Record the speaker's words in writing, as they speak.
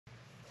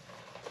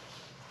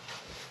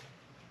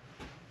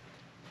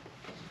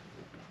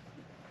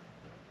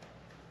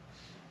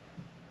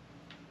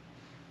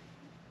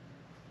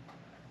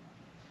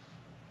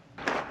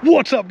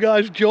What's up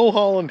guys, Joe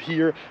Holland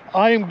here.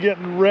 I am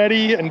getting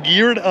ready and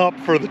geared up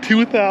for the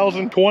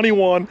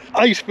 2021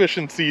 ice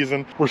fishing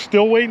season. We're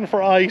still waiting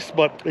for ice,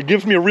 but it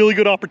gives me a really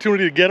good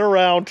opportunity to get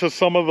around to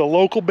some of the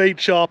local bait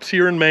shops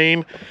here in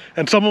Maine.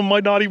 And some of them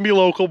might not even be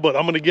local, but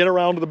I'm gonna get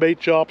around to the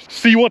bait shops,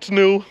 see what's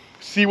new,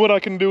 see what I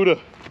can do to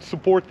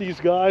support these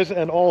guys,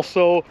 and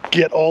also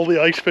get all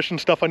the ice fishing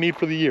stuff I need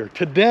for the year.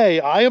 Today,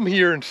 I am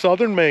here in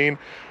southern Maine,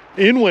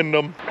 in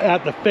Wyndham,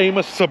 at the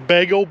famous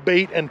Sebago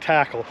Bait and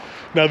Tackle.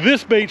 Now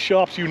this bait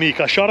shop's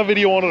unique. I shot a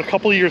video on it a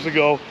couple of years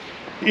ago.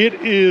 It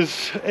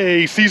is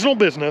a seasonal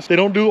business. They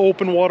don't do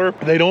open water.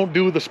 They don't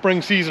do the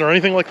spring season or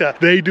anything like that.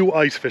 They do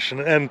ice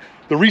fishing. And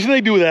the reason they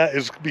do that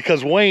is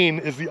because Wayne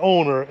is the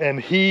owner and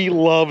he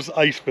loves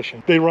ice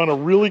fishing. They run a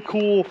really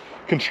cool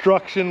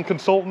construction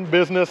consultant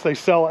business. They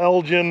sell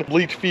Elgin,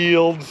 bleach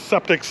fields,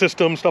 septic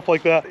systems, stuff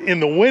like that.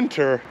 In the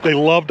winter, they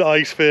love to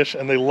ice fish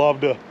and they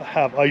love to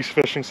have ice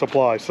fishing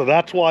supplies. So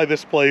that's why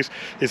this place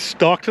is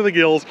stocked to the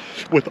gills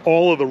with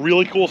all of the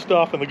really cool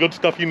stuff and the good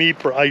stuff you need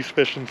for ice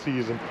fishing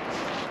season.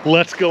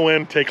 Let's go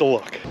in, take a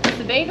look.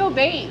 Sebago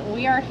Bait,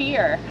 we are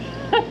here.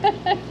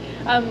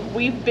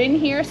 We've been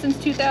here since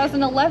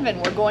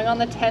 2011. We're going on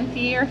the 10th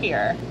year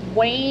here.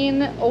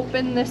 Wayne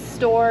opened this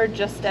store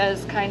just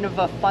as kind of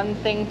a fun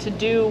thing to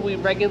do. We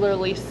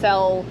regularly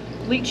sell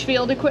leach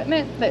field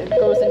equipment that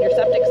goes in your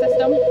septic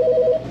system.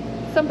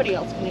 Somebody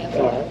else can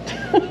answer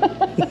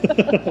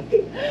that.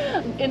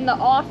 In the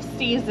off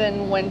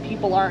season, when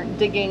people aren't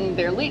digging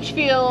their leach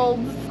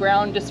fields,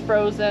 ground is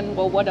frozen,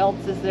 well, what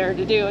else is there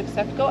to do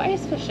except go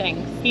ice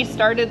fishing? He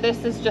started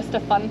this as just a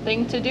fun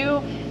thing to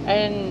do,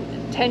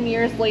 and 10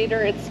 years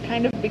later, it's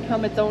kind of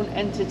become its own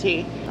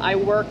entity. I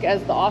work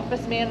as the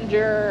office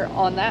manager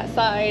on that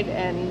side,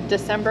 and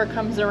December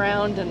comes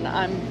around and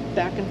I'm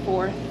back and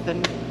forth,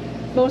 and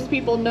most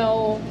people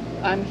know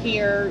I'm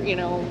here, you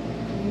know,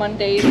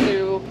 Monday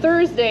through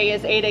Thursday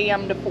is 8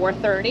 a.m. to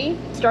 4:30.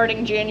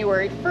 Starting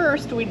January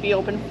 1st, we'd be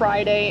open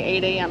Friday,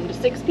 8 a.m. to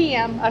 6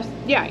 p.m.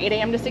 8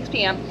 a.m. to 6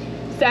 p.m.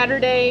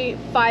 Saturday,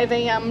 5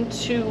 a.m.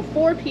 to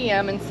 4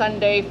 p.m. and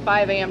Sunday,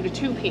 5 a.m. to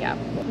 2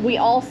 p.m. We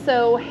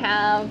also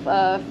have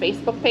a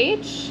Facebook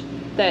page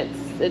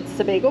it's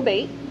Sebago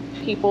Bait.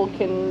 People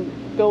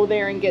can go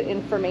there and get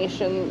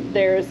information.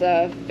 There's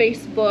a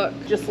Facebook,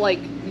 just like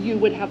you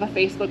would have a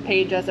Facebook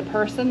page as a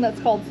person, that's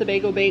called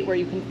Sebago Bait, where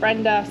you can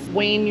friend us.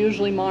 Wayne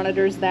usually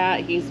monitors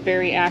that. He's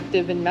very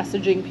active in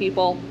messaging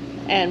people.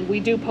 And we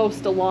do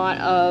post a lot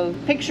of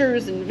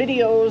pictures and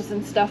videos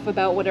and stuff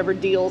about whatever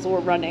deals we're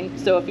running.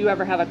 So if you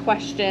ever have a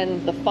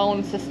question, the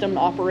phone system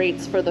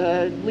operates for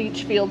the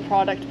leach field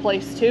product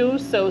place too.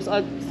 So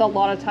a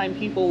lot of time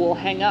people will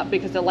hang up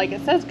because they're like,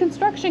 it says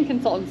construction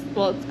consultants.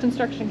 Well, it's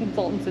construction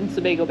consultants in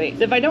Sebago Bait.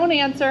 So if I don't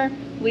answer,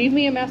 leave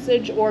me a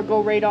message or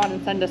go right on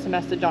and send us a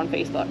message on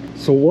Facebook.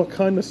 So what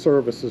kind of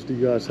services do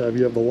you guys have?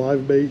 You have the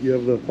live bait, you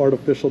have the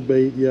artificial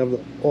bait, you have the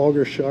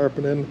auger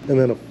sharpening, and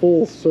then a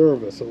full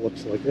service, it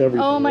looks like, everything.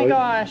 Oh my right?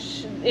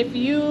 gosh. If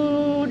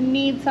you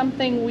need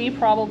something, we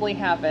probably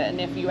have it. And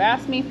if you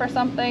ask me for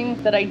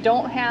something that I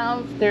don't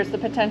have, there's the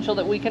potential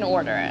that we can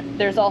order it.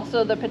 There's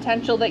also the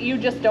potential that you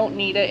just don't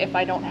need it if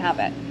I don't have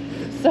it.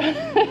 So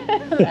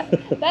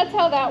that's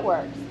how that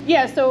works.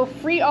 Yeah, so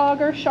free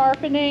auger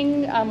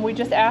sharpening. We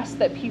just ask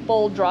that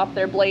people drop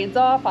their blades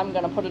off. I'm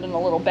gonna put it in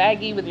a little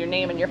baggie with your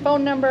name and your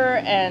phone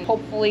number, and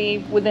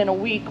hopefully within a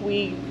week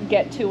we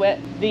get to it.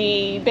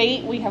 The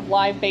bait, we have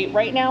live bait.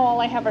 Right now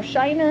all I have are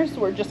shiners.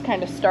 We're just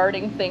kind of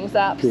starting things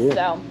up. Sure.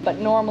 So, but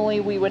normally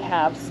we would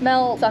have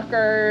smelt,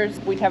 suckers.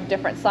 We'd have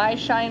different size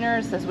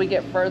shiners. As we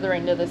get further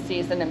into the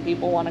season and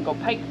people want to go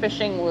pike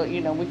fishing,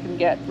 we can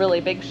get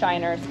really big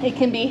shiners. It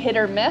can be hit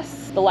or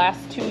miss. The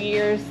last 2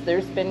 years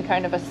there's been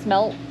kind of a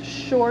smelt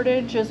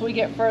shortage as we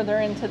get further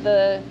into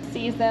the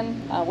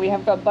season. We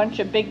have a bunch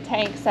of big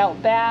tanks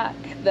out back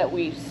that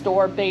we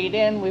store bait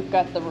in. We've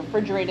got the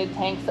refrigerated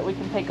tanks that we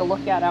can take a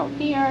look at out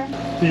here.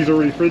 These are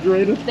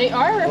refrigerated? They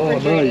are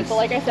refrigerated. Oh, nice. So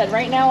like I said,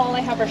 right now all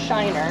I have are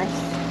shiners.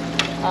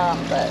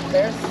 But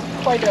there's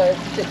quite a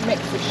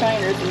mix of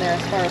shiners in there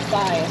as far as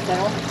size. So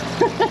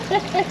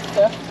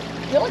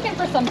if you're looking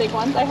for some big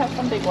ones, I have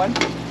some big ones.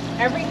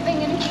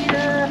 Everything in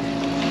here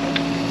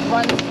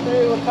runs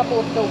through a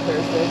couple of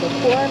filters. There's a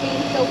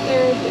chloramine filter,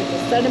 there's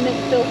a sediment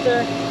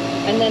filter,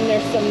 and then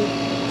there's some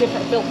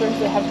different filters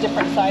that have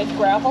different size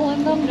gravel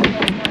in them to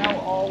filter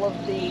out all of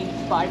the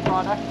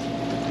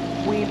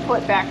byproducts. We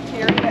put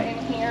bacteria in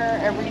here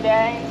every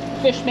day.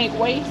 Fish make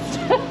waste.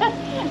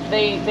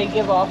 They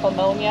give off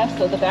ammonia,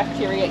 so the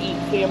bacteria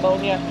eats the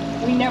ammonia.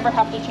 We never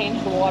have to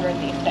change the water in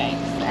these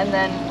tanks. And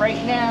then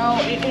right now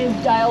it is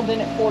dialed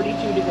in at 42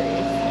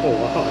 degrees. Oh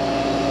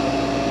wow.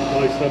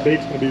 Nice. That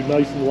bait's going to be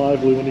nice and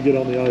lively when you get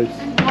on the ice.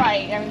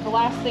 Right. I mean, the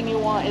last thing you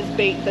want is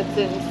bait that's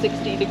in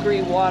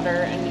 60-degree water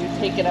and you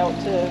take it out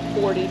to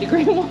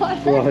 40-degree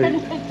water. Right. And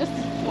it just,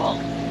 well.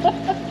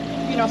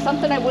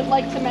 Something I would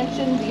like to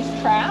mention, these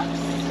traps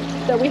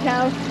that we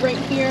have right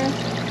here.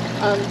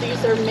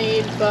 These are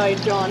made by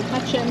John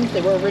Hutchins.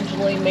 They were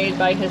originally made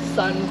by his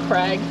son,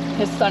 Craig.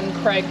 His son,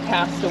 Craig,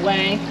 passed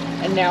away,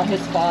 and now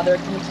his father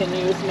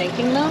continues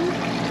making them.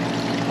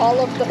 All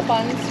of the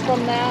funds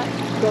from that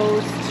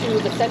goes to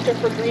the Center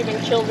for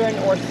Grieving Children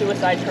or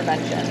Suicide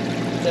Prevention.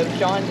 So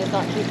John does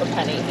not keep a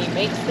penny. He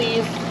makes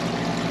these.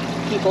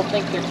 People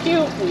think they're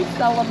cute. We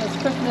sell them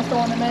as Christmas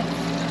ornaments,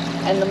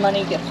 and the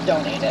money gets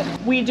donated.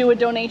 We do a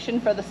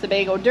donation for the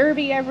Sebago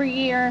Derby every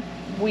year.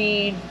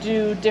 We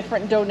do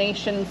different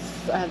donations.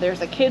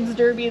 There's a kids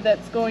derby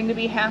that's going to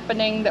be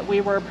happening that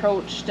we were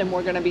approached, and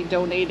we're going to be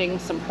donating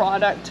some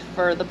product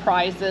for the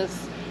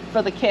prizes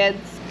for the kids.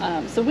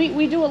 So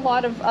we do a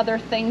lot of other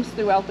things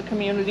throughout the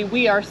community.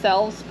 We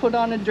ourselves put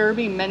on a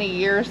derby many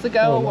years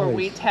ago where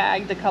we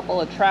tagged a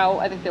couple of trout.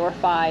 I think there were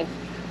 5.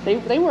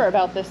 They were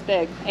about this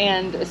big,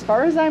 and as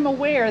far as I'm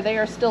aware, they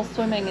are still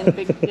swimming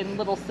in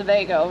little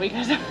Sebago,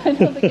 because I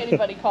don't think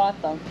anybody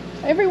caught them.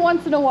 Every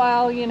once in a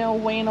while, you know,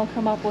 Wayne will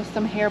come up with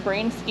some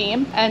harebrained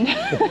scheme, and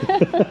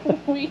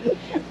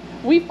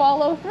we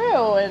follow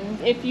through.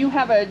 And if you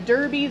have a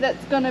derby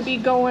that's going to be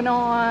going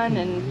on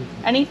and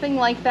anything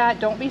like that,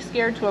 don't be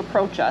scared to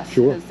approach us.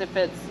 Sure. Because if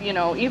it's, you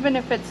know, even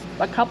if it's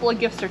a couple of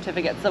gift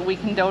certificates that we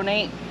can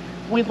donate,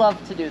 we'd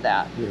love to do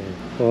that. Yeah.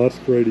 Oh, that's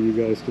great of you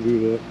guys to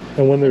do that.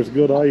 And when there's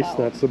good ice,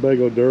 that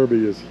Sebago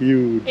Derby is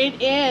huge.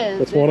 It is.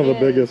 It's one of the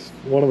biggest,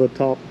 one of the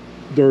top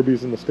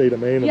derbies in the state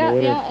of Maine in the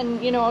winter. Yeah,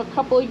 and you know, a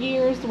couple of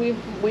years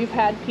we've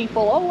had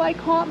people, oh, I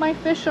caught my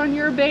fish on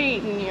your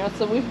bait, and you know,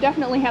 so we've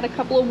definitely had a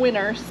couple of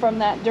winners from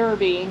that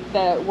derby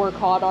that were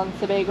caught on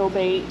Sebago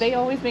bait. They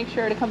always make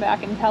sure to come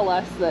back and tell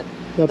us that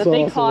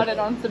they caught it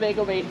on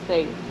Sebago bait.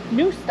 Say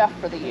new stuff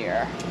for the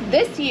year.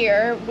 This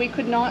year we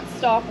could not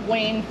stop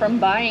Wayne from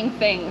buying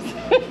things.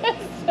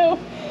 So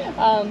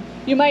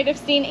you might have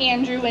seen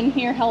Andrew in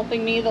here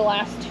helping me the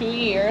last 2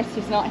 years.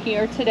 He's not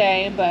here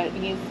today, but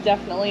he's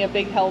definitely a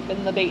big help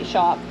in the bait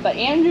shop. But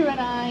Andrew and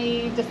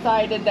I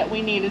decided that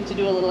we needed to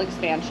do a little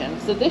expansion.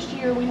 So this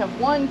year we have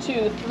 1,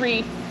 2,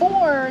 3,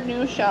 4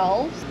 new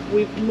shelves.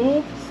 We've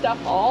moved stuff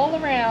all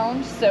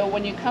around, so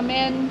when you come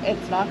in,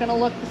 it's not going to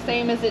look the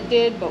same as it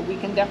did, but we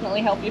can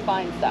definitely help you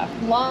find stuff.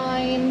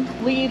 Line,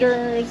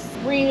 leaders,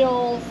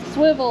 reels,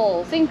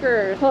 swivels,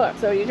 sinkers, hooks.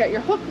 So you got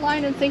your hook,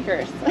 line, and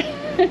sinkers.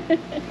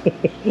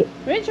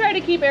 We try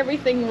to keep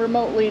everything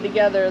remotely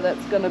together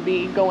that's going to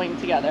be going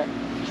together.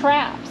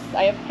 Traps.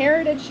 I have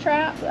heritage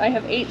traps. I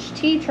have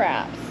HT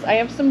traps. I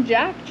have some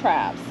jack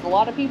traps. A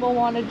lot of people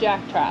wanted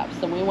jack traps,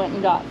 so we went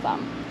and got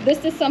some.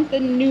 This is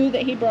something new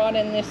that he brought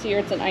in this year.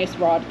 It's an ice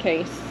rod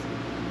case.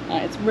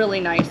 It's really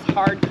nice,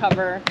 hard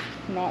cover,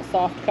 not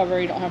soft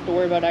cover. You don't have to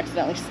worry about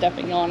accidentally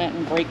stepping on it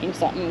and breaking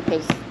something,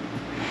 because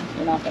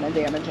you're not going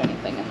to damage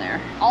anything in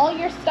there. All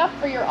your stuff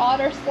for your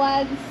otter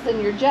sleds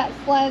and your jet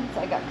sleds.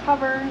 I got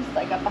covers.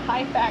 I got the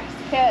Hyfax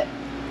kit.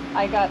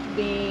 I got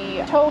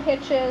the tow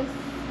hitches,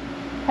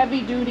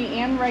 heavy duty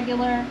and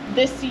regular.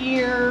 This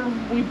year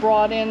we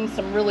brought in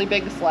some really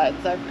big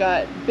sleds. I've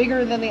got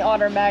bigger than the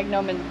Otter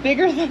Magnum and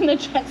bigger than the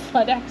Jet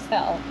Sled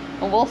XL,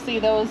 and we'll see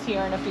those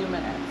here in a few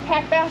minutes.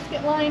 Pack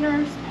basket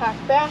liners, pack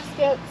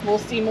baskets. We'll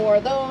see more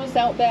of those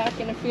out back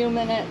in a few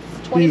minutes.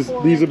 These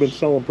have been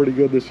selling pretty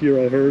good this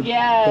year, I heard.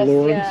 Yes,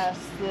 yes,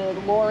 the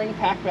Loring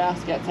pack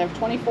baskets. I have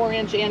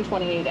 24-inch and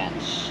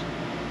 28-inch.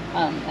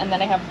 And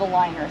then I have the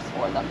liners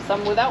for them.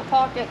 Some without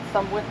pockets,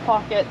 some with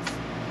pockets.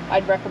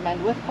 I'd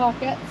recommend with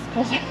pockets,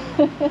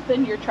 because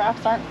then your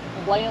traps aren't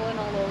flailing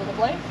all over the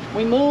place.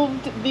 We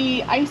moved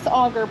the ice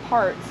auger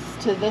parts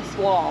to this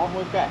wall.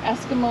 We've got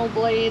Eskimo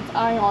blades,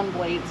 Ion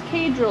blades,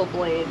 K-drill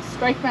blades,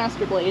 Strike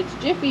Master blades,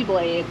 Jiffy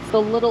blades, the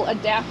little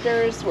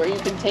adapters where you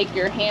can take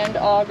your hand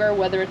auger,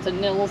 whether it's a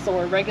Nils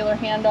or a regular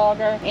hand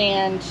auger,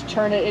 and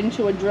turn it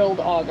into a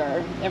drilled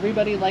auger.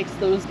 Everybody likes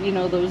those, you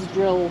know, those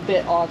drill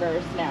bit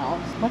augers now.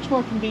 It's much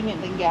more convenient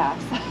than gas.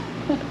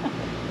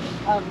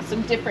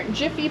 Some different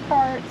Jiffy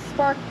parts,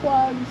 spark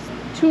plugs,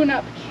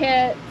 tune-up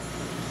kits,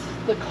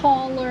 the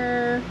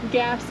collar,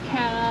 gas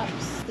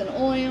caps, and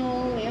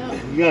oil. Yeah.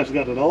 You guys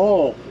got it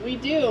all. We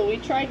do. We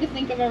tried to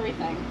think of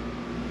everything.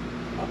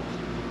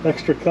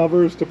 Extra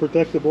covers to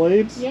protect the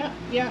blades? Yeah,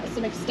 yeah.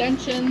 Some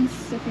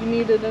extensions if you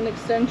needed an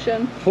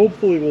extension.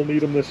 Hopefully we'll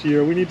need them this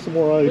year. We need some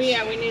more ice.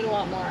 Yeah, we need a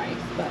lot more ice,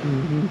 but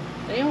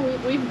you know,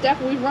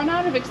 we've run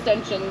out of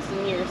extensions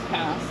in years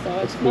past, so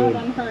it's not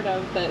unheard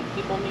of that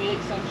people need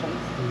extensions.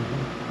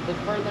 The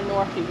further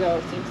north you go,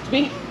 it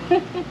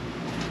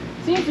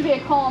seems to be a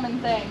common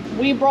thing.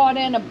 We brought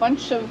in a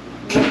bunch of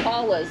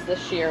Rapalas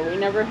this year. We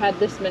never had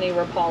this many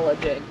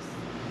Rapala jigs,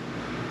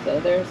 so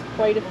there's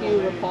quite a few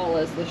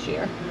Rapalas this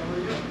year.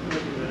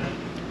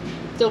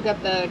 Still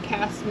got the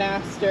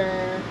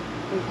Castmaster.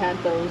 We've had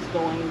those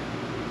going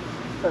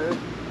for a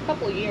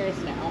couple of years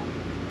now.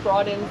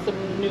 Brought in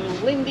some new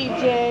Lindy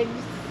jigs.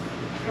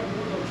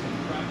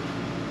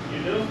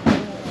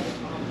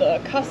 The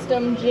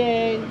custom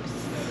jigs.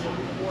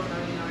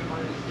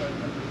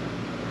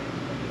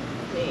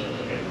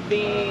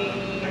 The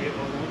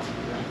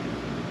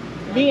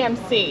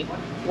VMC.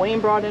 Wayne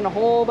brought in a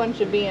whole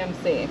bunch of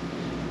VMC.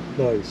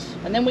 Nice.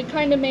 And then we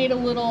kind of made a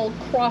little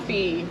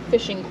crappie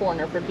fishing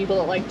corner for people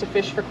that like to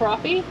fish for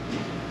crappie.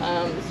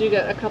 So you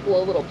got a couple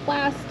of little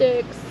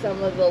plastics,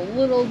 some of the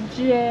little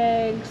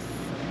jigs.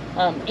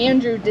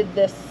 Andrew did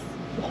this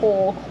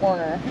whole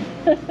corner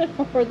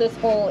or this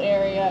whole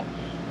area.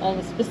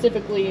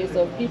 Specifically,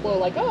 so if people are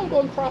like, oh, I'm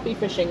going crappie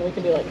fishing, we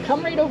can be like,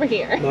 come right over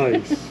here.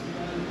 Nice.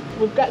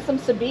 We've got some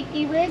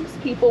sabiki rigs.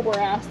 People were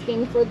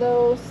asking for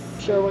those.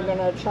 Sure, we're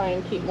gonna try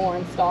and keep more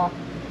in stock.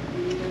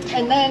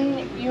 And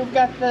then you've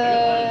got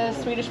the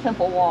Swedish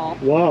pimple wall.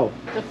 Wow.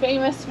 The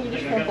famous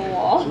Swedish pimple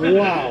wall.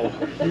 Wow.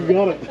 You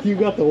got it. You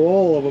got the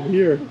wall of them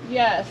here.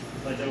 Yes.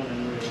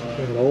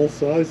 And all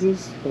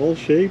sizes, all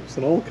shapes,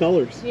 and all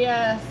colors.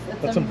 Yes.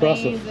 That's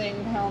amazing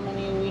impressive. How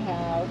many we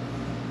have.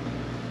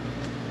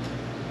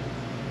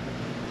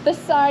 This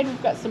side,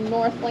 we've got some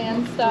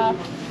Northland stuff.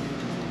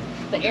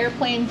 The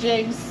airplane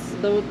jigs.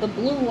 The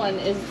blue one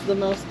is the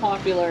most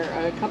popular.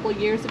 A couple of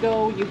years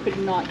ago, you could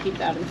not keep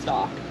that in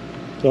stock.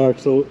 All right,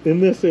 so in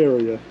this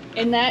area.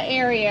 In that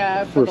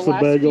area, for the last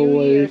Sebago few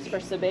Lake. years, for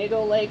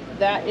Sebago Lake,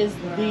 that is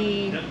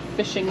the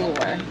fishing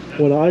lure.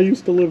 When I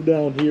used to live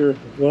down here,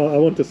 well, I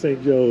went to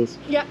St. Joe's.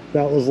 Yeah.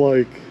 That was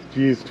like,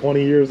 geez,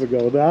 20 years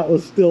ago. That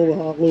was still the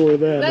hot lure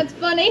then. That's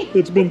funny.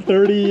 It's been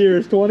 30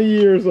 years, 20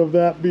 years of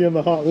that being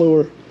the hot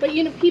lure. But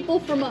you know, people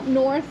from up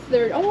north,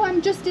 they're, oh,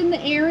 I'm just in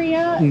the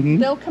area. Mm-hmm.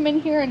 They'll come in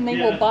here and they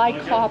will buy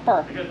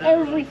copper.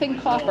 Everything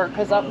copper,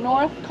 because up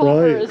north,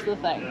 copper Right. is the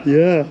thing.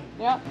 Yeah.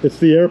 Yeah. It's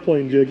the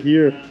airplane jig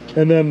here.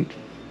 And then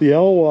the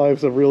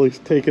alewives have really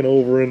taken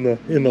over in the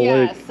lake.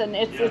 Yes, and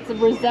it's a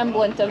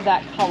resemblant of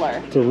that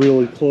color. It's a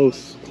really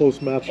close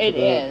match to It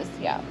that. is,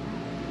 yeah.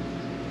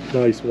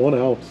 Nice, 1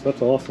 ounce.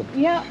 That's awesome.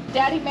 Yeah,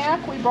 Daddy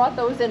Mac, we brought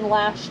those in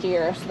last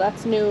year, so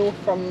that's new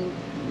from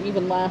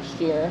even last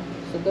year.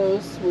 So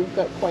those, we've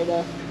got quite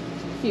a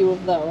few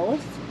of those.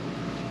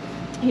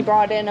 He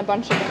brought in a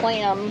bunch of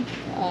clam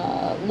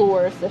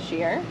lures this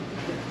year.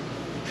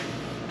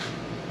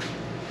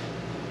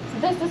 So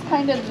this is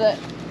kind of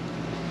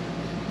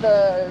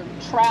the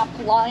trap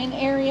line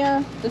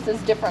area. This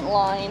is different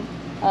line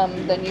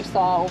than you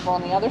saw over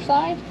on the other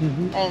side.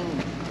 Mm-hmm.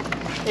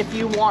 And if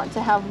you want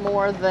to have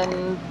more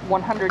than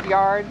 100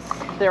 yards,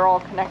 they're all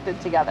connected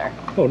together.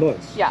 Oh,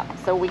 nice. Yeah,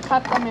 so we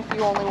cut them if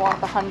you only want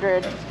the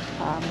 100,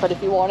 but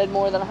if you wanted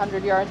more than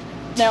 100 yards.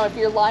 Now, if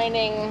you're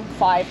lining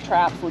 5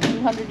 traps with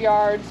 200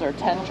 yards or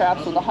 10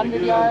 traps with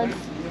 100 yards,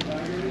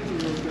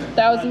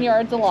 1,000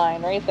 yards a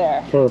line right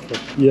there.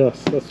 Perfect.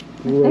 Yes, that's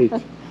great.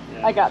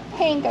 I got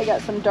pink, I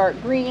got some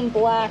dark green,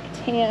 black,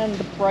 tan,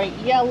 the bright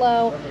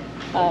yellow.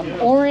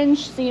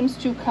 Orange seems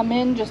to come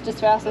in just as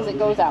fast as it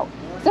goes out.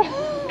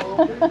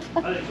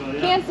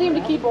 Can't seem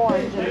to keep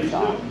orange in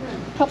stock.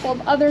 A couple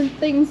of other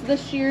things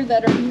this year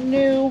that are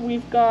new.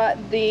 We've got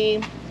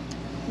the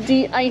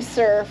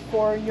de-icer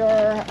for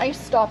your ice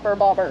stopper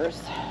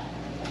bobbers.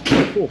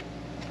 Cool.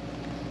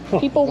 Huh,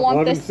 People I want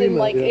haven't this seen in that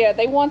like, yet. yeah,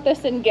 they want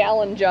this in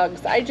gallon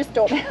jugs. I just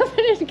don't have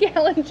it in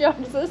gallon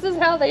jugs. This is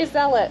how they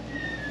sell it.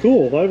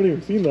 Cool. I haven't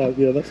even seen that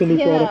yet. That's a new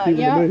product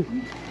even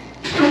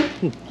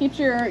to me. Keeps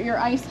your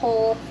ice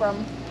hole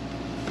from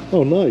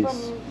Oh,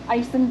 nice.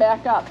 icing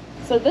back up.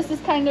 So this is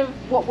kind of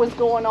what was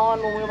going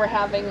on when we were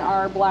having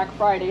our Black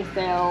Friday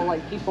sale.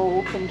 Like,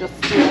 people can just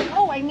be like,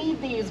 oh, I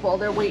need these while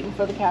they're waiting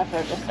for the cash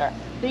register.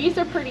 These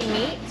are pretty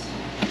neat.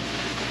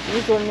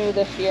 These were new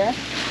this year.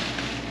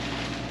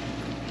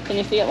 Can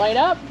you see it light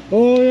up?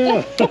 Oh,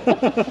 yeah.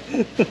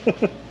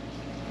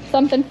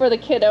 Something for the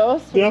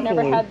kiddos. We've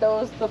never Definitely. had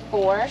those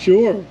before.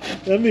 Sure.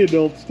 And the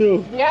adults,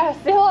 too. Yeah,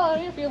 still,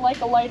 if you like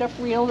a light up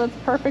reel, that's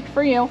perfect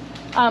for you.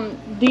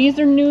 These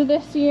are new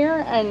this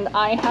year, and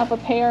I have a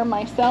pair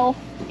myself.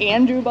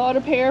 Andrew bought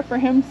a pair for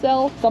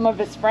himself. Some of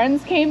his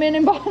friends came in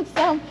and bought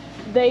some.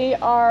 They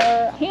are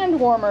hand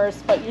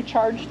warmers, but you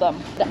charge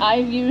them.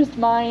 I've used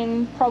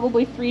mine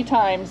probably 3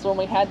 times when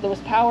we had those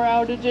power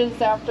outages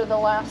after the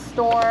last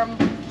storm.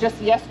 Just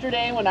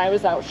yesterday when I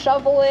was out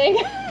shoveling.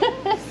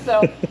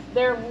 So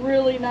they're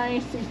really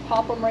nice. You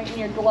pop them right in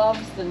your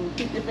gloves and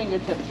keep your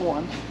fingertips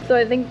warm. So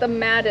I think the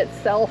mat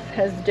itself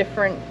has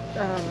different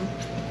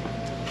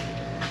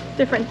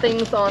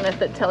things on it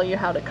that tell you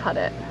how to cut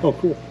it. Oh,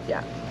 cool.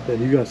 Yeah. And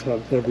you guys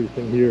have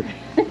everything here.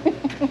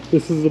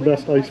 This is the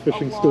best ice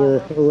fishing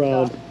store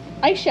around.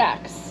 Ice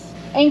shacks.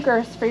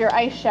 Anchors for your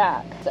ice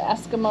shack. The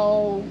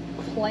Eskimo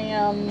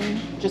clam,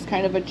 just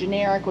kind of a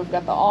generic. We've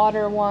got the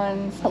otter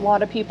ones. A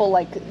lot of people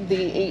like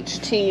the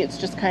HT. It's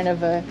just kind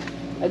of a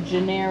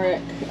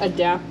generic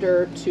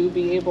adapter to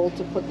be able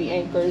to put the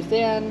anchors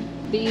in.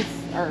 These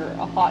are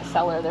a hot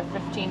seller. They're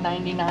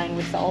 $15.99.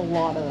 We sell a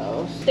lot of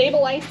those.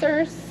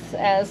 Stabilizers,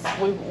 as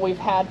we've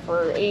had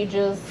for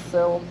ages.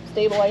 So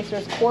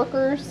stabilizers,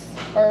 corkers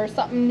are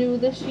something new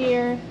this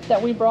year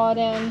that we brought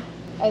in.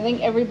 I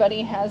think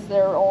everybody has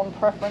their own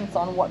preference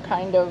on what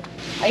kind of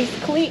ice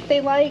cleat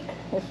they like.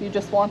 If you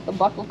just want the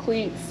buckle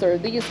cleats or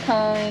these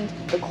kind,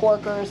 the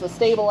corkers, the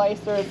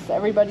stabilizers,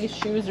 everybody's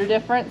shoes are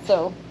different,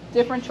 so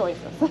different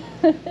choices.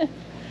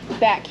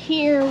 Back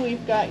here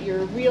we've got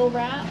your reel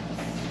wraps.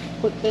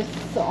 Put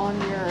this on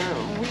your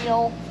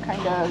reel,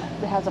 kind of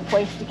has a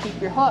place to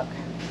keep your hook.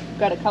 We've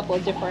got a couple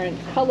of different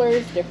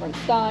colors, different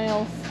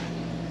styles.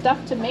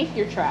 Stuff to make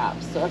your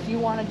traps. So if you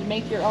wanted to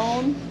make your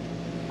own,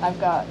 I've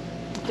got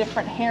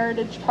different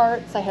heritage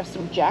parts. I have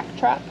some jack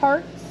trap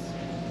parts.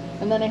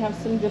 And then I have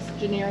some just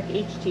generic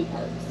HT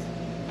parts.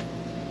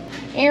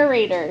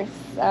 Aerators.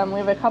 We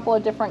have a couple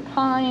of different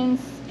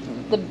kinds.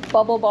 The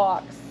bubble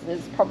box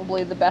is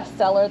probably the best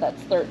seller.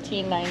 That's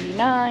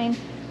 $13.99.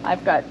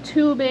 I've got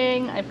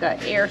tubing, I've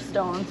got air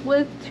stones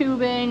with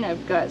tubing,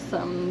 I've got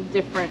some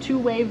different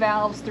two-way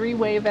valves,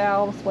 three-way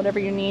valves, whatever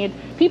you need.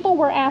 People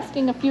were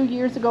asking a few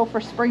years ago for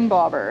spring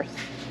bobbers.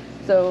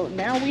 So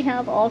now we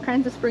have all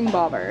kinds of spring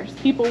bobbers.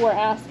 People were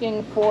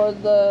asking for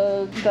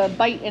the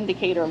bite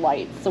indicator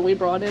lights, so we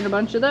brought in a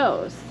bunch of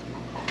those.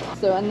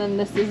 So, and then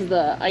this is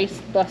the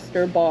ice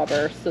buster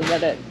bobber so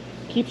that it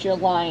keeps your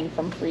line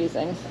from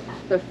freezing.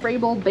 The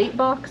Frable bait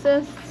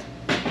boxes.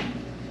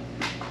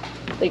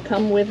 They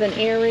come with an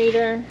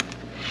aerator,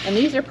 and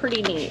these are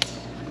pretty neat.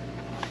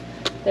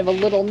 They have a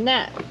little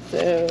net,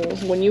 so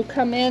when you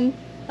come in,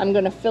 I'm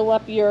going to fill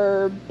up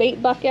your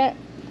bait bucket.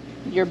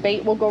 Your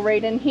bait will go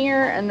right in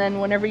here, and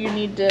then whenever you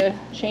need to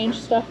change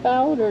stuff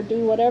out or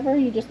do whatever,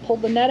 you just pull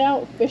the net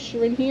out, fish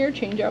are in here,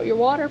 change out your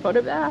water, put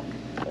it back.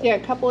 Yeah, a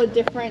couple of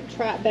different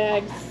trap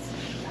bags.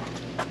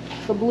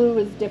 The blue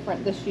is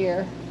different this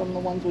year from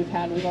the ones we've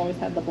had. We've always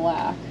had the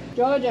black.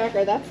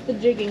 Jawjacker, that's the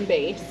jigging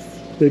base.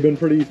 They've been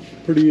pretty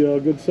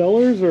good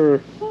sellers, or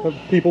have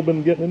people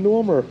been getting into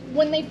them? Or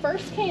when they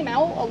first came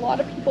out, a lot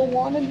of people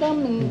wanted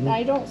them, and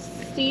I don't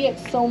see it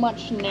so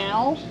much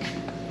now.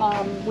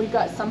 We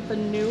got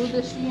something new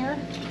this year.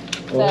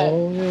 That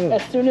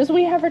as soon as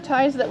we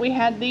advertised that we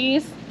had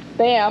these,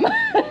 bam.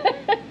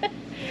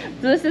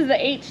 So this is the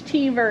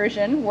HT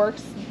version,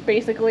 works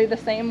basically the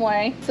same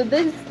way. So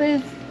this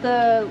is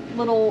the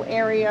little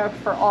area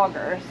for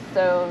augers.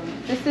 So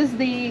this is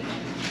the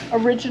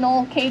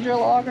original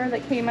K-drill auger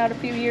that came out a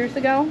few years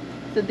ago.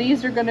 So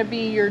these are going to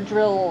be your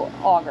drill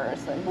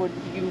augers.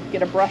 You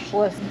get a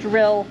brushless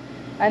drill,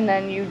 and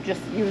then you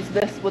just use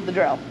this with the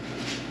drill.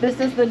 This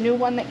is the new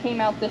one that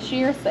came out this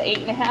year. It's the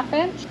 8.5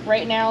 inch.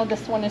 Right now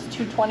this one is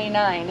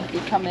 $229 if you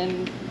come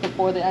in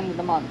before the end of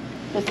the month.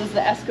 This is the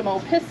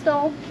Eskimo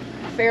pistol,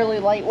 fairly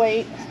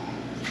lightweight.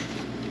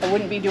 I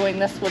wouldn't be doing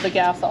this with a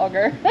gas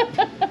auger.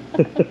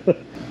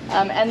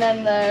 And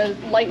then the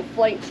Light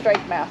Flight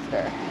Strike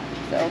Master.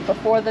 So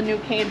before the new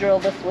K-drill,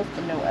 this was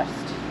the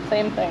newest.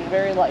 Same thing,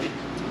 very light.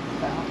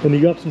 So. And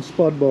you got some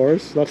spud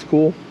bars. That's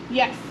cool.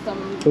 Yes,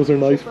 those are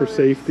nice for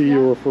safety,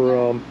 or for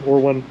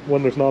or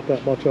when there's not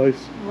that much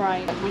ice.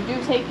 Right. We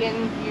do take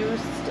in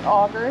used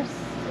augers.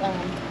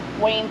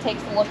 Wayne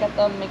takes a look at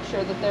them, make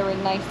sure that they're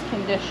in nice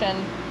condition,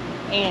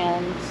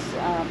 and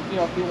you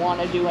know, if you want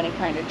to do any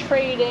kind of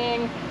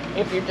trading,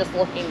 if you're just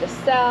looking to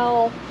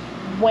sell,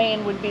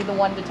 Wayne would be the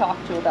one to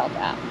talk to about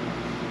that.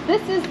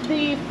 This is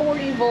the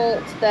 40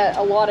 volt that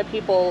a lot of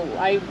people,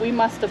 we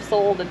must have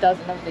sold a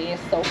dozen of these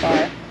so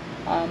far.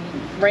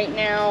 Right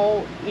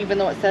now, even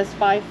though it says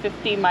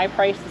 $550, my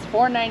price is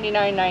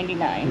 $499.99.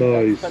 Nice.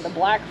 That's for the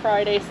Black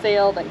Friday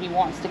sale that he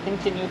wants to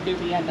continue through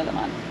the end of the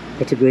month.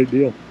 That's a great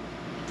deal.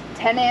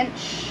 10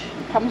 inch,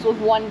 comes with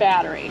one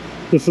battery.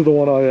 This is the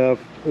one I have.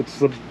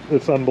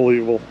 It's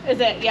unbelievable. Is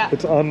it? Yeah.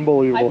 It's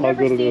unbelievable how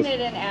good it is. I've never seen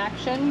it in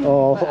action.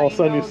 Oh, I'll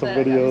send you some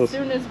videos. As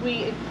soon as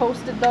we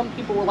posted them,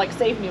 people were like,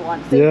 save me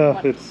one,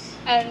 save me one.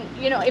 And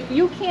you know, if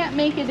you can't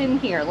make it in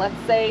here, let's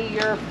say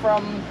you're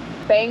from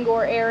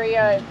Bangor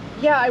area,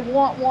 yeah, I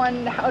want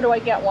one, how do I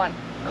get one?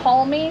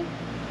 Call me,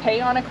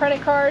 pay on a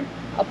credit card,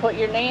 I'll put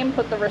your name,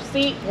 put the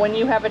receipt. When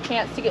you have a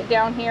chance to get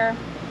down here,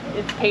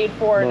 it's paid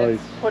for and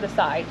it's put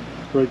aside.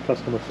 Great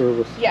customer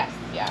service. Yes,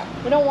 yeah.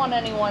 We don't want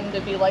anyone to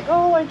be like,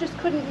 oh, I just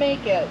couldn't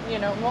make it. You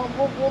know,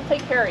 we'll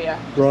take care of you.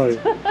 Right.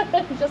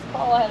 Just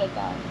call ahead of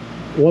time.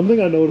 One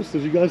thing I noticed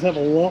is you guys have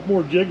a lot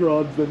more jig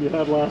rods than you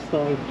had last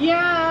time.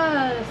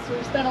 Yes,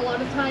 we spent a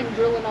lot of time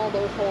drilling all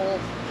those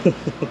holes.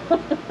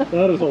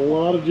 That is a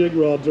lot of jig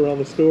rods around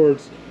the store.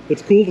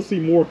 It's cool to see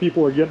more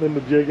people are getting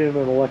into jigging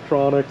and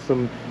electronics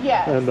and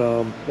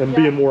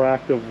being more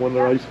active when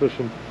they're ice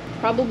fishing.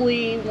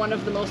 Probably one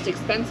of the most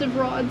expensive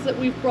rods that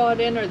we've brought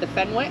in are the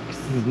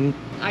Fenwicks.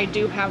 I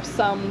do have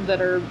some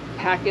that are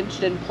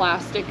packaged in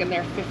plastic and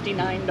they're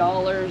 $59,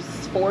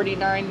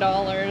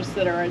 $49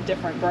 that are a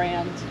different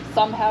brand.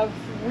 Some have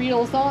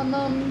reels on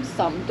them,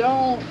 some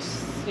don't.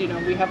 You know,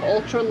 we have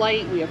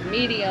ultralight, we have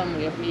medium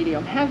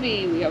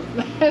heavy, we have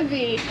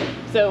heavy.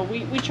 So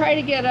we try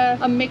to get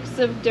a mix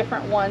of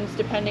different ones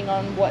depending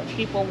on what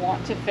people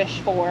want to fish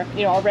for.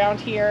 You know, around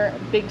here,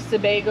 big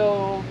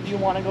Sebago, you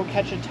want to go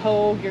catch a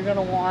togue, you're going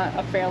to want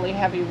a fairly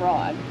heavy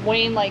rod.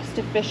 Wayne likes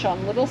to fish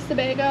on little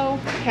Sebago,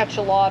 catch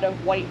a lot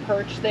of white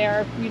perch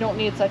there. You don't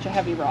need such a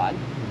heavy rod.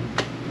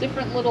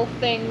 Different little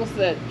things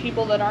that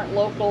people that aren't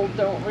local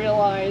don't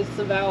realize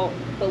about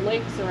the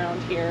lakes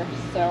around here.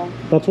 So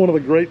that's one of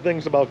the great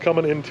things about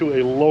coming into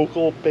a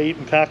local bait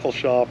and tackle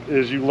shop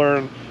is you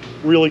learn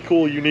really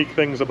cool, unique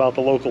things about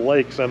the local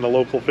lakes and the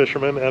local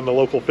fishermen and the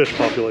local fish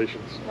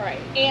populations. Right.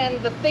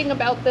 And the thing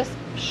about this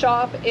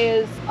shop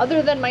is,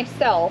 other than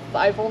myself,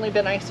 I've only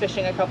been ice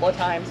fishing a couple of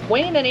times.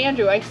 Wayne and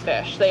Andrew ice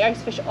fish. They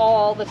ice fish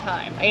all the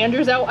time.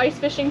 Andrew's out ice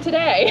fishing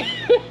today.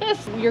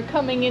 You're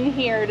coming in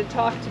here to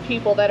talk to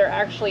people that are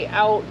actually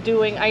out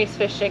doing ice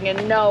fishing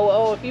and know,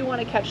 oh, if you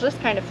want to catch this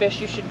kind of fish,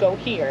 you should go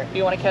here. If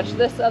you want to catch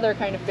this other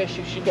kind of fish,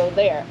 you should go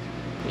there.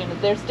 You know,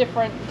 there's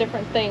different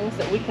things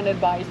that we can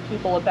advise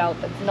people about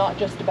that's not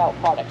just about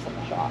products in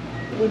the shop.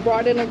 We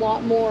brought in a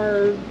lot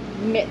more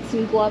mitts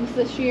and gloves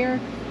this year.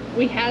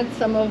 We had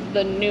some of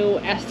the new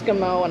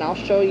Eskimo, and I'll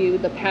show you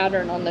the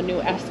pattern on the new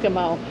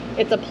Eskimo.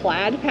 It's a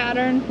plaid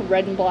pattern,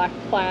 red and black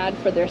plaid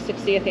for their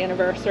 60th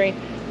anniversary.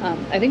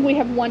 I think we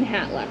have one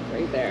hat left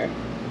right there.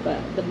 But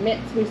the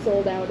mitts we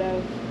sold out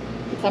of.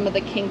 Some of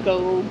the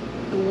Kinko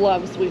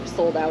gloves we've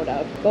sold out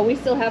of. But we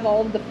still have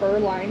all of the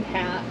fur-lined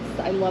hats.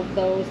 I love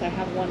those. I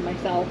have one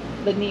myself.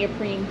 The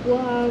neoprene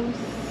gloves,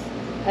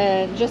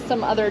 and just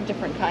some other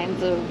different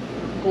kinds of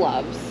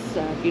gloves.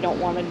 If you don't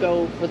want to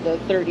go for the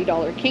 $30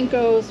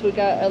 Kinkos, we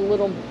got a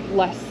little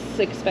less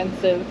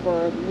expensive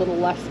or a little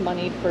less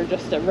money for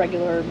just a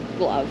regular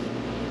glove.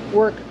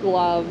 Work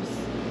gloves,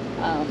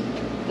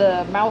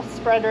 the mouth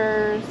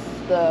spreaders,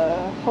 the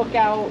hook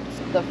outs,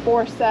 the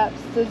forceps,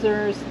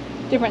 scissors,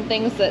 different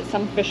things that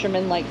some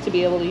fishermen like to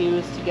be able to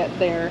use to get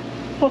their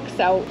hooks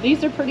out.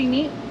 These are pretty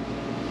neat.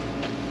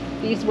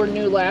 These were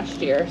new last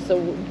year,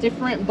 so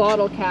different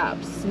bottle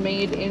caps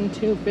made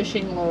into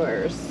fishing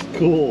lures.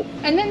 Cool.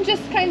 And then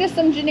just kind of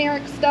some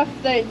generic stuff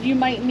that you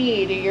might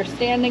need. You're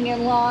standing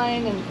in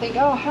line and think,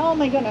 oh, how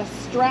am I going to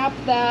strap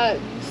that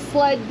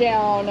sled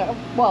down?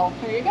 Well,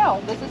 here you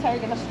go. This is how you're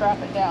going to strap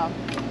it down.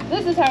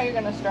 This is how you're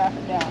going to strap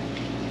it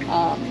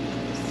down.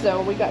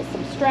 So we got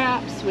some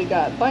straps, we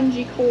got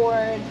bungee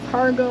cord,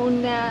 cargo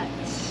net.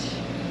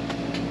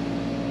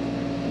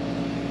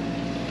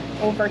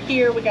 Over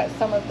here we got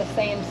some of the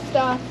same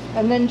stuff,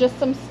 and then just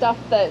some stuff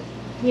that,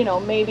 you know,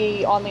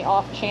 maybe on the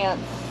off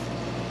chance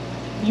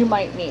you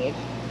might need.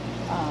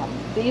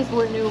 These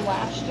were new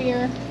last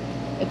year.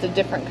 It's a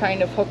different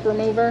kind of hook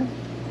remover.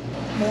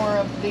 More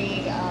of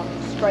the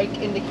strike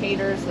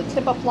indicators, the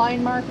tip-up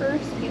line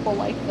markers. People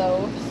like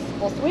those.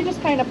 Well, so we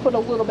just kind of put a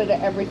little bit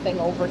of everything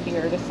over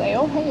here to say,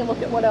 oh, hey,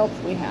 look at what else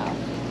we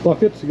have.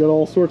 Buckets, you got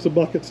all sorts of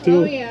buckets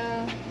too. Oh,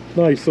 yeah.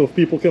 Nice, so if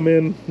people come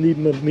in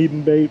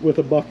needing bait with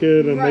a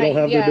bucket and they don't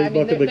have their big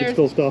bucket, they can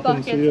still stop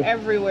and see you.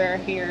 Everywhere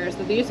here.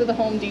 So these are the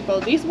Home Depot.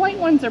 These white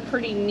ones are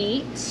pretty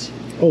neat.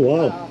 Oh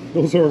wow,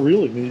 those are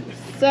really neat.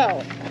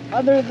 So,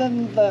 other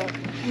than the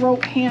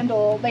rope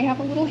handle, they have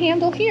a little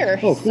handle here.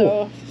 Oh, cool.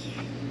 So,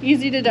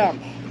 easy to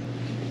dump.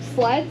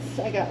 Sleds,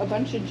 I got a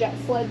bunch of Jet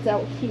Sleds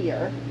out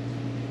here.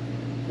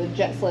 The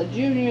Jet Sled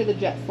Junior, the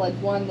Jet Sled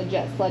 1, the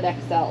Jet Sled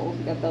XL.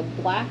 We got the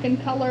black in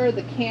color,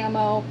 the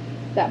camo.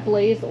 That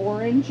blaze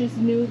orange is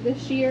new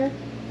this year.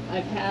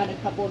 I've had a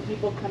couple of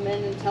people come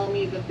in and tell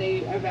me that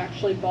I've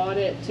actually bought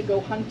it to go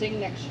hunting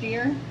next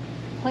year.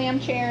 Clam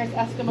chairs,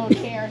 Eskimo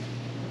chairs.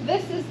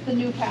 This is the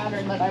new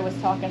pattern that I was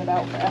talking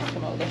about for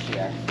Eskimo this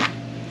year.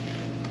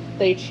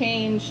 They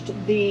changed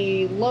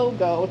the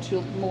logo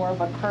to more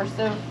of a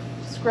cursive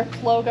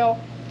script logo,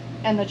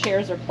 and the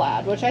chairs are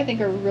plaid, which I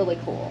think are really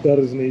cool. That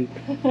is neat.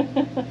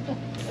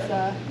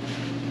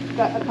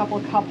 Got a couple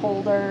of cup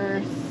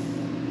holders.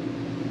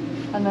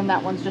 And then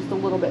that one's just a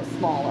little bit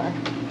smaller.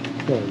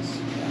 Nice.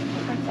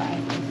 Different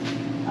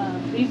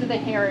sizes. These are the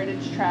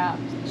Heritage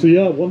traps. So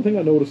yeah, one thing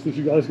I noticed is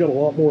you guys got a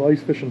lot more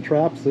ice fishing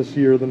traps this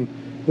year than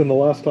the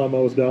last time I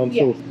was down.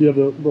 Yes. So you have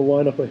the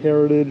lineup of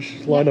Heritage,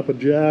 lineup of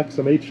Jacks,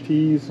 some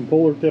HTs, some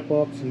Polar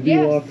tip-ups, some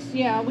Deluxe. Yes,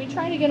 yeah, we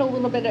try to get a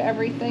little bit of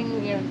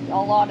everything, you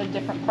know, a lot of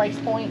different price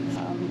points,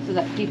 so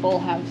that people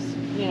have,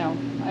 you know,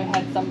 I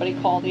had somebody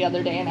call the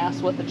other day and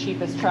ask what the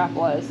cheapest trap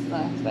was. It's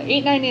about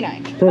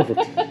 $8.99.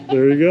 Perfect.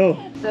 There you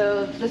go.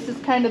 So this is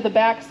kind of the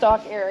back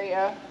stock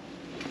area.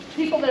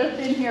 People that have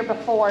been here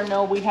before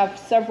know we have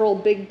several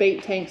big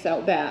bait tanks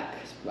out back.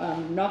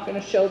 I'm not going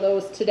to show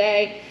those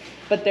today,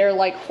 but they're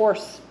like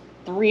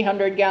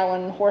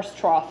 300-gallon horse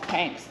trough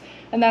tanks.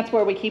 And that's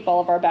where we keep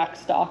all of our back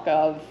stock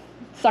of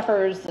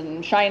suckers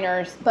and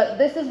shiners. But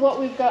this is what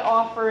we've got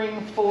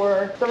offering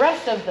for the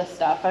rest of the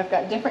stuff. I've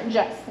got different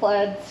Jet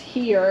Sleds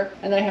here,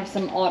 and then I have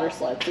some Otter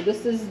sleds. So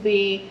this is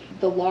the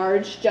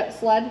large Jet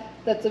Sled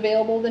that's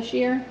available this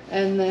year,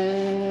 and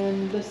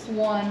then this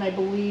one I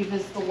believe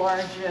is the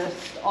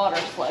largest Otter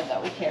sled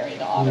that we carry.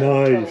 The Otter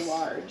Nice. Pro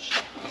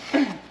Large.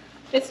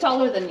 It's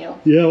taller than you.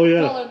 Yeah, oh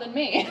yeah. It's taller than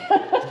me.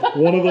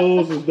 One of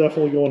those is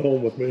definitely going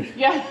home with me.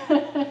 Yeah.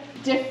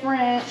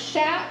 Different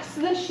shacks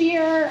this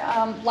year.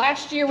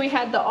 Last year we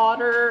had the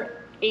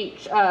Otter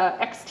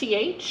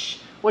XTH,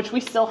 which we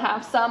still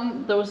have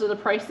some. Those are the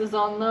prices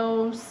on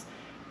those.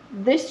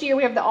 This year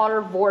we have the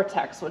Otter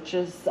Vortex, which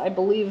is, I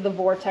believe the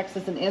Vortex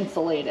is an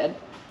insulated.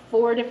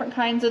 4 different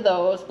kinds of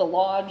those: the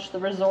Lodge, the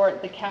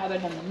Resort, the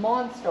Cabin, and the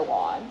Monster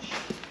Lodge.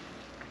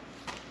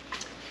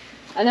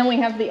 And then we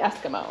have the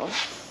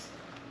Eskimos.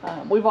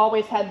 We've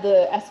always had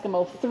the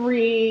Eskimo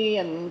 3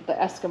 and the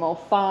Eskimo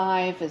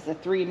 5 is a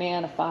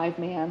 3-man, a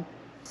 5-man.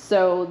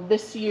 So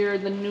this year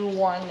the new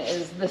one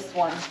is this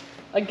one.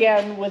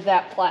 Again with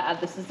that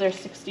plaid. This is their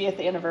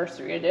 60th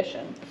anniversary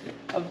edition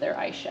of their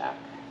ice shack.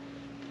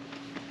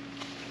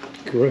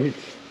 Great.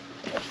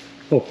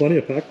 Oh, plenty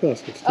of pack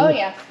baskets too. Oh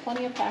yes,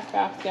 plenty of pack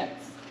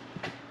baskets.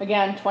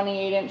 Again,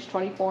 28-inch,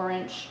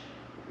 24-inch.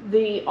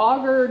 The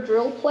auger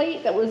drill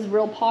plate that was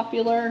real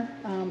popular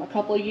a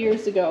couple of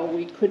years ago,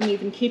 we couldn't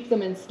even keep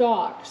them in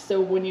stock.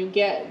 So when you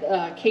get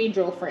a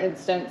K-drill, for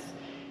instance,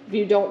 if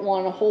you don't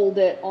want to hold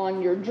it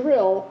on your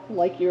drill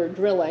like you're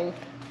drilling,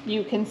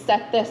 you can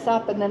set this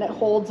up and then it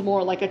holds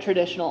more like a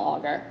traditional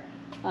auger.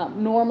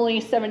 Normally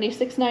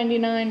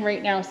 $76.99,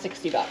 right now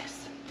 $60.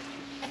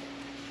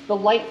 The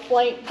light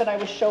flight that I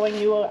was showing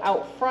you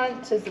out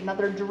front is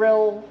another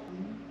drill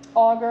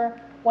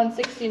auger,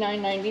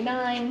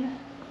 $169.99.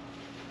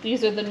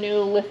 These are the new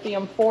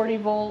lithium 40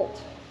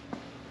 volt.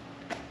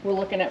 We're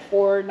looking at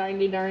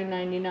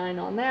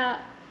 $499.99 on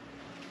that.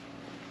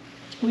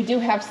 We do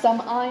have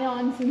some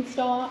ions in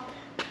stock.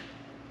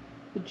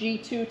 The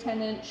G2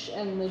 10-inch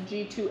and the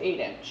G2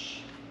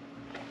 8-inch.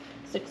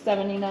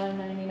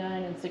 $679.99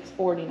 and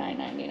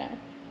 $649.99.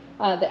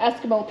 The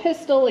Eskimo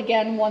pistol,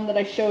 again, one that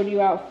I showed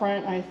you out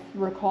front. I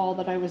recall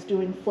that I was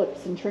doing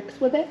flips and tricks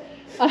with it.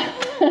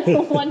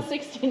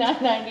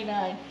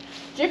 $169.99.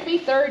 Jiffy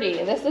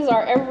 30, this is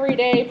our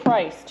everyday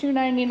price,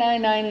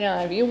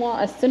 $299.99. If you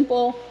want a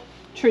simple,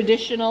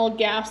 traditional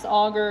gas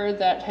auger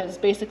that has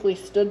basically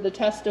stood the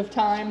test of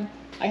time.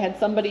 I had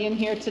somebody in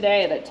here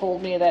today that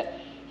told me that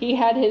he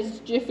had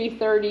his Jiffy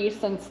 30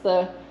 since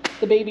the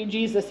baby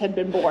Jesus had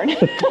been born.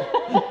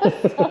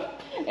 So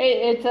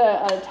it's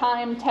a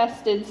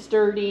time-tested,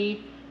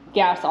 sturdy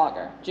gas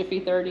auger. Jiffy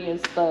 30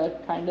 is the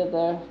kind of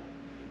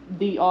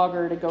the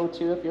auger to go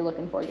to if you're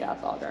looking for a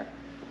gas auger.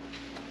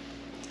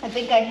 I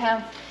think I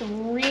have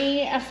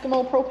 3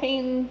 Eskimo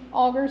propane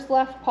augers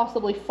left,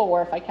 possibly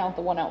 4 if I count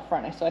the one out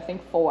front. So I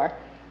think 4.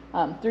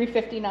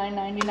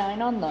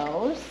 $359.99 on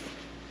those.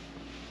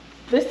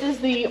 This is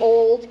the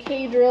old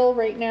K-drill.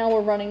 Right now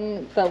we're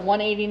running the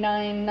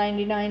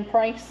 $189.99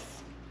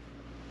 price.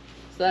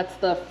 So that's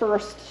the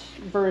first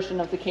version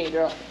of the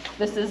K-drill.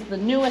 This is the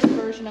newest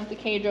version of the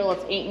K-drill.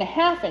 It's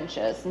 8.5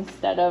 inches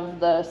instead of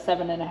the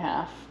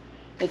 7.5.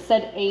 It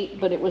said 8,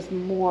 but it was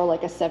more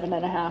like a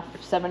 7.5,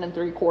 7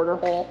 3/4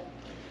 hole.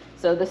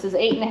 So this is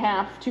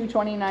 8.5,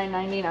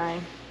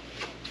 $229.99.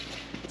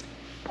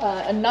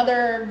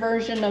 Another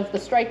version of the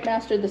Strike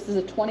Master. This is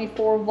a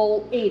 24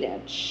 volt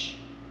 8-inch,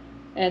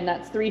 and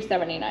that's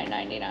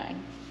 $379.99.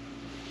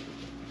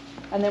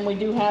 And then we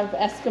do have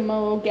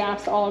Eskimo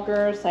gas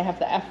augers. I have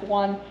the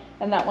F1,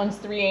 and that one's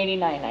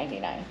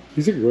 $389.99.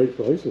 These are great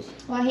prices.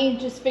 Well, he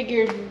just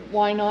figured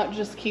why not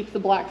just keep the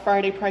Black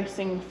Friday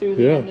pricing through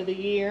the end of the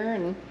year,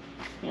 and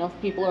you know,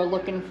 if people are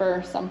looking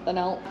for something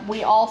else.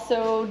 We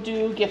also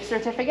do gift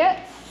certificates.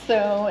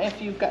 So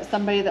if you've got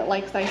somebody that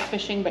likes ice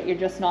fishing but you're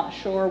just not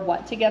sure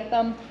what to get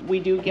them, we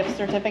do gift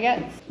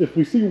certificates. If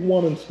we see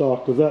one in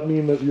stock, does that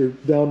mean that you're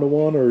down to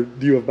one, or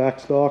do you have back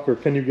stock, or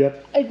can you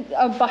get?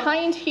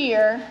 Behind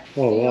here,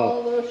 oh, see wow.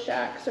 all those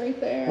shacks right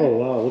there? Oh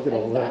wow, look at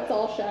all that. That's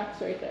all shacks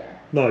right there.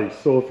 Nice.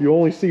 So if you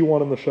only see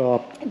one in the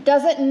shop. It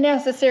doesn't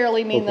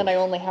necessarily mean that I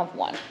only have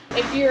one.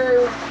 If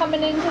you're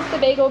coming into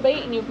Sebago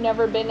Bait and you've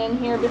never been in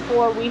here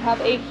before, we have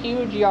a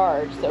huge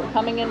yard. So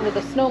coming in with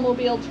a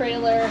snowmobile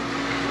trailer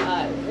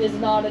is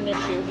not an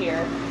issue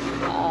here.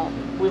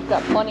 We've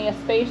got plenty of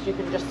space. You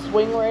can just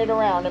swing right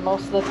around, and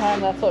most of the time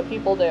that's what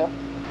people do.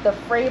 The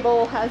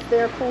Frable has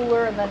their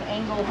cooler, and then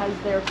Angle has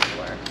their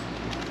cooler.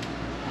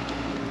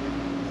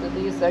 So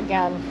these,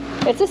 again,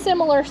 it's a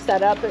similar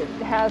setup. It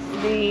has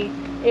the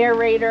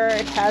aerator,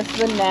 it has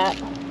the net,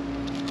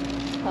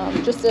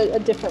 just a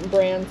different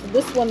brand. So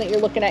this one that you're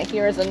looking at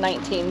here is a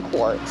 19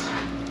 quart.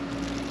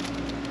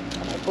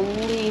 And I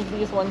believe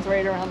these ones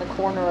right around the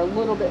corner are a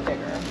little bit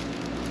bigger.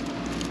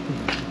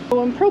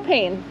 So in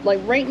propane,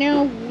 like right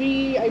now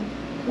I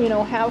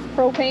have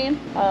propane.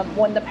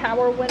 When the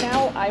power went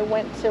out, I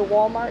went to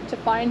Walmart to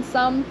find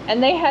some, and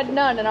they had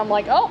none, and I'm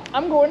like, oh,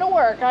 I'm going to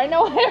work. I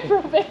know I have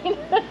propane.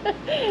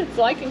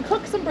 So I can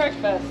cook some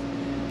breakfast.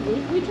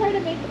 We try to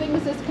make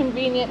things as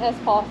convenient as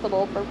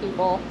possible for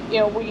people. You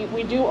know,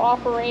 we do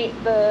operate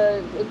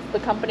it's the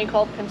company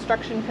called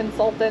Construction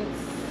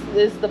Consultants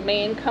is the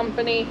main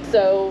company.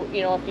 So,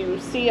 you know, if you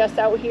see us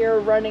out here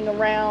running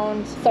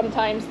around,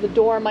 sometimes the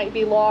door might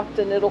be locked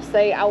and it'll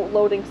say out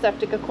loading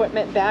septic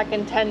equipment, back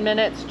in 10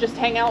 minutes. Just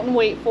hang out and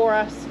wait for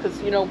us,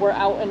 because, you know, we're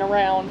out and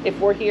around. If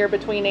we're here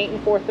between 8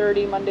 and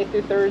 4:30 Monday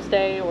through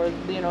Thursday, or,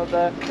 you know,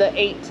 the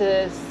 8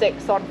 to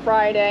 6 on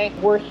Friday,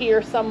 we're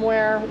here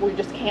somewhere. We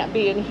just can't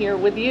be in here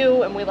with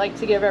you, and we like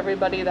to give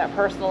everybody that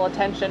personal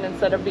attention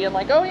instead of being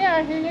like, oh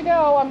yeah, here you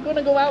go, I'm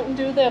gonna go out and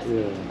do this.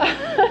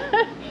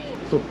 Yeah.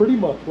 So pretty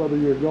much whether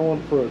you're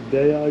going for a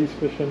day ice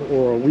fishing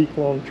or a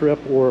week-long trip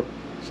or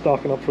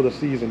stocking up for the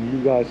season,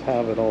 you guys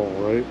have it all,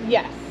 right?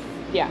 Yes,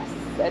 yes.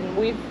 And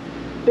we've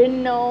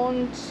been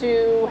known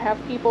to have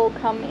people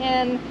come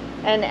in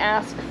and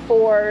ask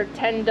for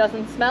 10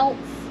 dozen smelts.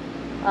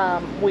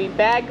 We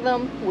bag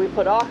them, we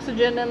put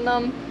oxygen in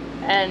them,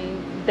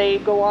 and they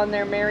go on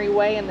their merry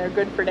way, and they're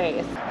good for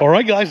days. All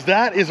right, guys,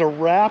 that is a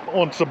wrap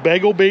on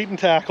Sebago Bait and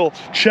Tackle.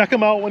 Check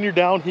them out when you're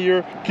down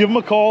here. Give them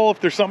a call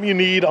if there's something you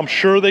need. I'm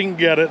sure they can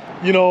get it.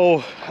 You know,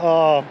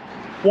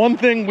 one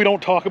thing we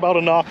don't talk about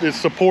enough is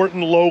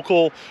supporting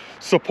local,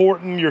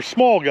 supporting your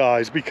small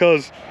guys,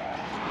 because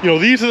you know,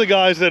 these are the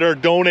guys that are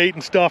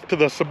donating stuff to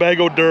the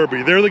Sebago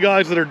Derby. They're the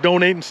guys that are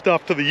donating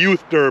stuff to the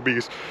youth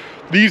derbies.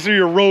 These are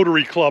your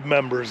Rotary Club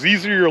members.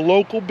 These are your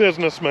local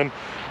businessmen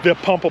that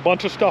pump a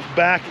bunch of stuff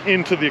back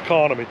into the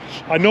economy.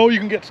 I know you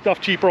can get stuff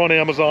cheaper on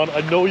Amazon.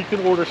 I know you can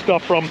order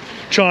stuff from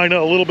China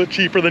a little bit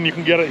cheaper than you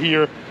can get it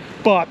here,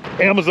 but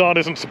Amazon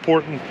isn't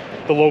supporting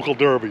the local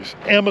derbies.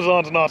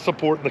 Amazon's not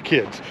supporting the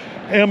kids.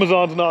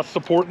 Amazon's not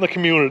supporting the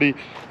community,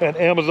 and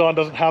Amazon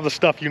doesn't have the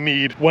stuff you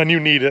need when you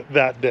need it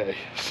that day.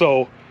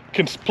 So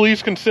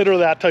please consider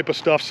that type of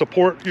stuff.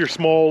 Support your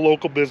small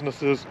local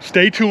businesses.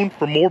 Stay tuned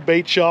for more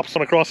bait shops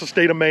across the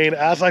state of Maine.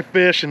 As I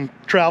fish and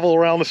travel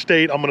around the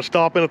state, I'm going to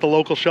stop in at the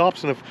local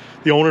shops, and if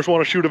the owners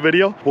want to shoot a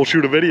video, we'll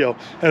shoot a video.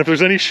 And if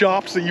there's any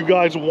shops that you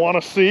guys want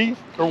to see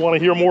or want to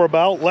hear more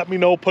about, let me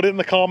know. Put it in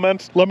the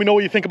comments. Let me know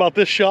what you think about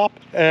this shop,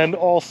 and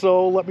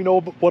also let me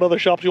know what other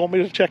shops you want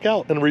me to check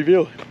out and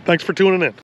review. Thanks for tuning in.